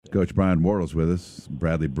Coach Brian Wardle's with us.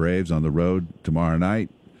 Bradley Braves on the road tomorrow night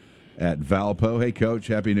at Valpo. Hey, Coach,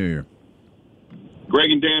 Happy New Year.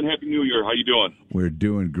 Greg and Dan, Happy New Year. How you doing? We're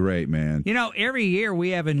doing great, man. You know, every year we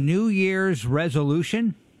have a New Year's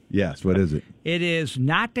resolution. Yes, what is it? It is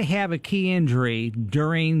not to have a key injury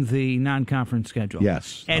during the non-conference schedule.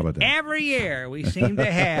 Yes, how and about that? Every year we seem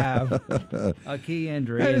to have a key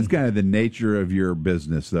injury. That is kind of the nature of your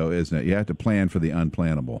business, though, isn't it? You have to plan for the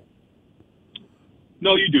unplannable.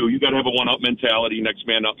 No, you do. You got to have a one-up mentality, next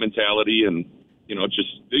man up mentality, and it's just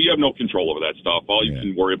you have no control over that stuff. All you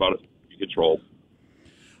can worry about is you control.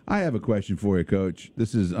 I have a question for you, Coach.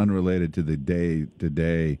 This is unrelated to the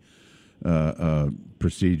day-to-day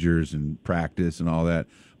procedures and practice and all that.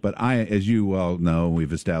 But as you well know,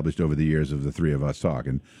 we've established over the years of the three of us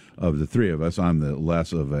talking, of the three of us, I'm the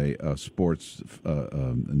less of a sports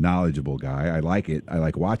knowledgeable guy. I like it. I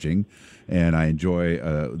like watching, and I enjoy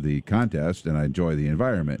the contest, and I enjoy the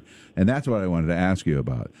environment. And that's what I wanted to ask you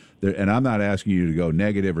about. And I'm not asking you to go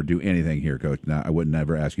negative or do anything here, Coach. Now, I would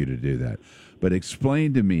never ask you to do that. But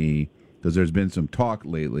explain to me, because there's been some talk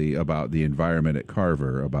lately about the environment at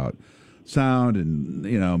Carver, about sound and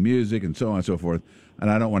music and so on and so forth.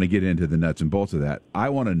 And I don't want to get into the nuts and bolts of that. I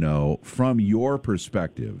want to know, from your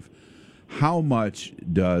perspective, how much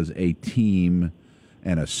does a team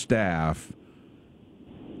and a staff,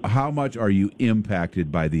 how much are you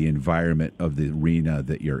impacted by the environment of the arena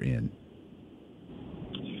that you're in?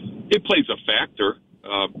 It plays a factor.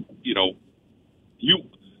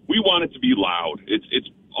 We want it to be loud. It's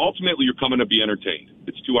ultimately you're coming to be entertained.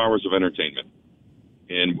 It's 2 hours of entertainment,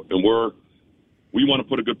 and we want to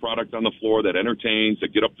put a good product on the floor that entertains,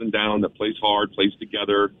 that get up and down, that plays hard, plays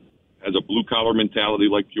together, has a blue-collar mentality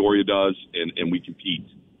like Peoria does, and we compete.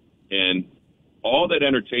 And all that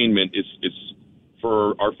entertainment is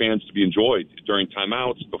for our fans to be enjoyed during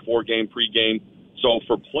timeouts, before game, pre-game. So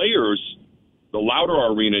for players, the louder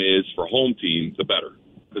our arena is for home team, the better,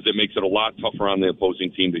 because it makes it a lot tougher on the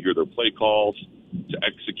opposing team to hear their play calls, to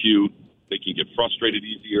execute. They can get frustrated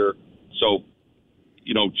easier. So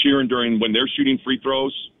cheering when they're shooting free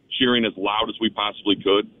throws, cheering as loud as we possibly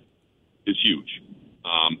could is huge.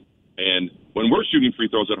 And when we're shooting free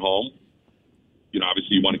throws at home,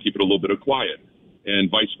 obviously you want to keep it a little bit of quiet. And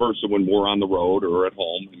vice versa when we're on the road or at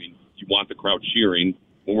home. I mean, you want the crowd cheering.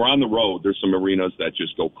 When we're on the road, there's some arenas that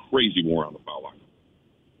just go crazy when we're on the foul line.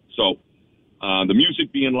 So the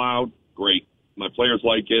music being loud, great. My players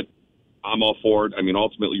like it. I'm all for it. I mean,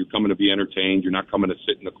 ultimately, you're coming to be entertained. You're not coming to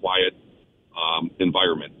sit in a quiet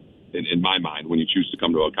environment, in my mind, when you choose to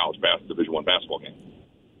come to a college Division I basketball game.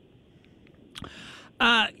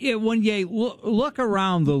 When you look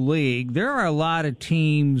around the league, there are a lot of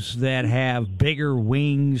teams that have bigger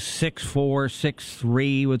wings, 6'4",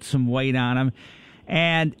 6'3", with some weight on them.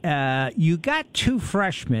 And you got two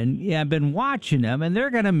freshmen. Yeah, I've been watching them, and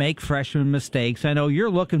they're going to make freshman mistakes. I know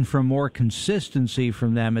you're looking for more consistency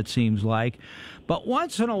from them, it seems like. But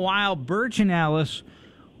once in a while, Burge and Ellis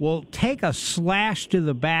will take a slash to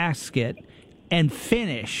the basket and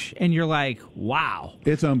finish, and you're like, wow.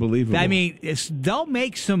 It's unbelievable. I mean, they'll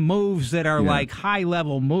make some moves that are like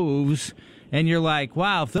high-level moves, and you're like,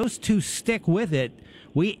 wow, if those two stick with it,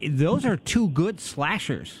 those are two good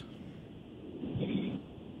slashers.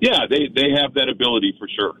 Yeah, they have that ability for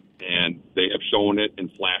sure, and they have shown it in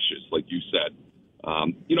flashes, like you said.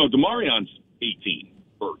 DeMarion's 18,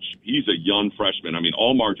 Birch. He's a young freshman. I mean,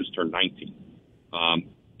 Almar just turned 19.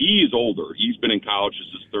 He is older. He's been in college. This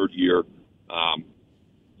is his third year.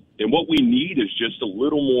 And what we need is just a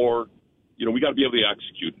little more, we got to be able to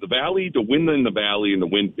execute. The Valley, to win in the Valley and to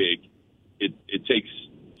win big, it takes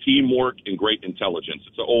teamwork and great intelligence.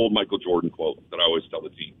 It's an old Michael Jordan quote that I always tell the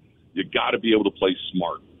team. You got to be able to play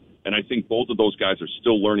smart. And I think both of those guys are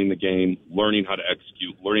still learning the game, learning how to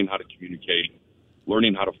execute, learning how to communicate,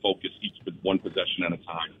 learning how to focus each one possession at a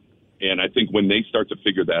time. And I think when they start to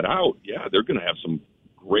figure that out, they're going to have some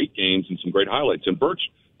great games and some great highlights. And Birch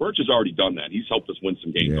has already done that. He's helped us win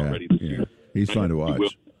some games already this year. He's fun to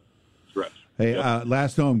watch. Hey, Yep.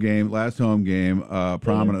 last home game,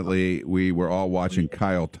 prominently, we were all watching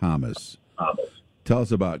Kyle Thomas. Tell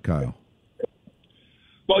us about Kyle.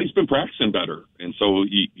 Well, he's been practicing better, and so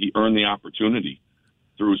he earned the opportunity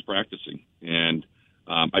through his practicing. And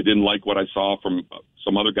I didn't like what I saw from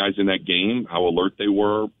some other guys in that game, how alert they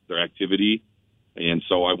were, their activity. And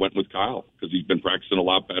so I went with Kyle because he's been practicing a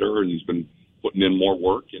lot better, and he's been putting in more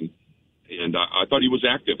work. And I thought he was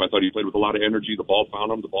active. I thought he played with a lot of energy. The ball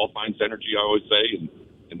found him. The ball finds energy, I always say,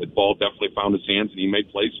 and the ball definitely found his hands, and he made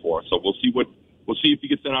plays for us. So we'll see if he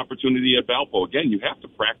gets that opportunity at Valpo. Again, you have to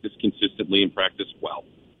practice consistently and practice well,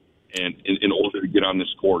 and in order to get on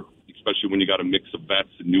this court, especially when you got a mix of vets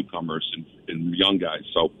and newcomers and young guys.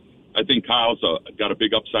 So I think Kyle's got a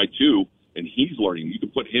big upside too, and he's learning. You can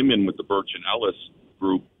put him in with the Birch and Ellis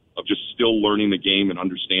group of just still learning the game and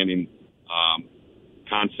understanding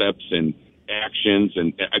concepts and actions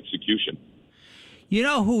and execution. You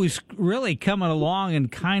know who's really coming along and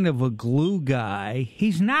kind of a glue guy?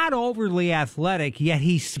 He's not overly athletic, yet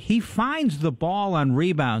he finds the ball on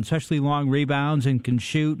rebounds, especially long rebounds, and can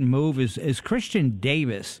shoot and move, is Christian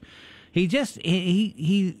Davis. He just,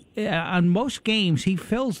 he on most games, he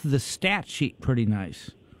fills the stat sheet pretty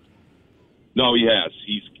nice. No, he has.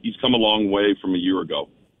 He's come a long way from a year ago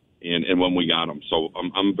and when we got him. So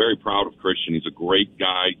I'm very proud of Christian. He's a great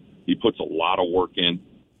guy. He puts a lot of work in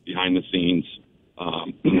behind the scenes.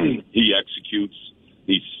 He executes.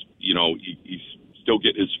 He's still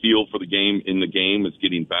getting his feel for the game. In the game is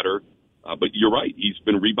getting better. But you're right. He's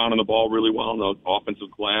been rebounding the ball really well in the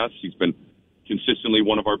offensive glass. He's been consistently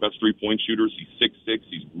one of our best 3-point shooters. He's 6'6".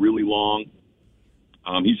 He's really long.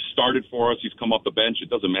 He's started for us. He's come off the bench. It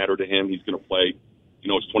doesn't matter to him. He's going to play,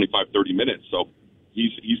 his 25, 30 minutes. So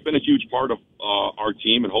he's been a huge part of our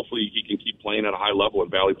team, and hopefully he can keep playing at a high level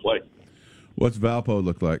in Valley play. What's Valpo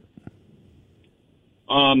look like?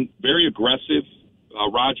 Very aggressive.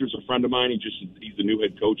 Roger's a friend of mine. He's the new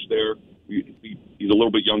head coach there. He's a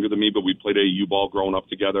little bit younger than me, but we played AAU ball growing up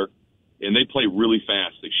together. And they play really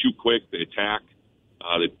fast. They shoot quick. They attack.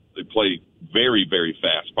 They play very, very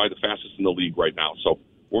fast. Probably the fastest in the league right now. So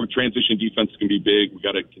transition defense can be big. We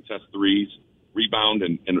got to contest threes, rebound,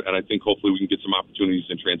 and I think hopefully we can get some opportunities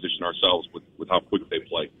in transition ourselves with how quick they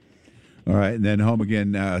play. All right, and then home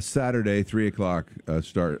again Saturday, 3 o'clock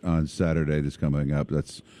start on Saturday that's coming up.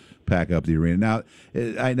 Let's pack up the arena. Now,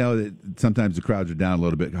 I know that sometimes the crowds are down a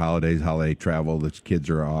little bit, holiday travel, the kids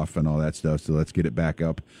are off and all that stuff, so let's get it back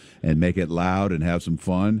up and make it loud and have some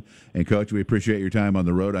fun. And, Coach, we appreciate your time on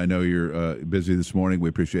the road. I know you're busy this morning. We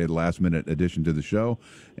appreciate a last-minute addition to the show,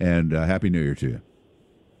 and Happy New Year to you.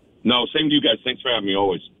 No, same to you guys. Thanks for having me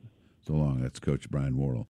always. So long. That's Coach Brian Worrell.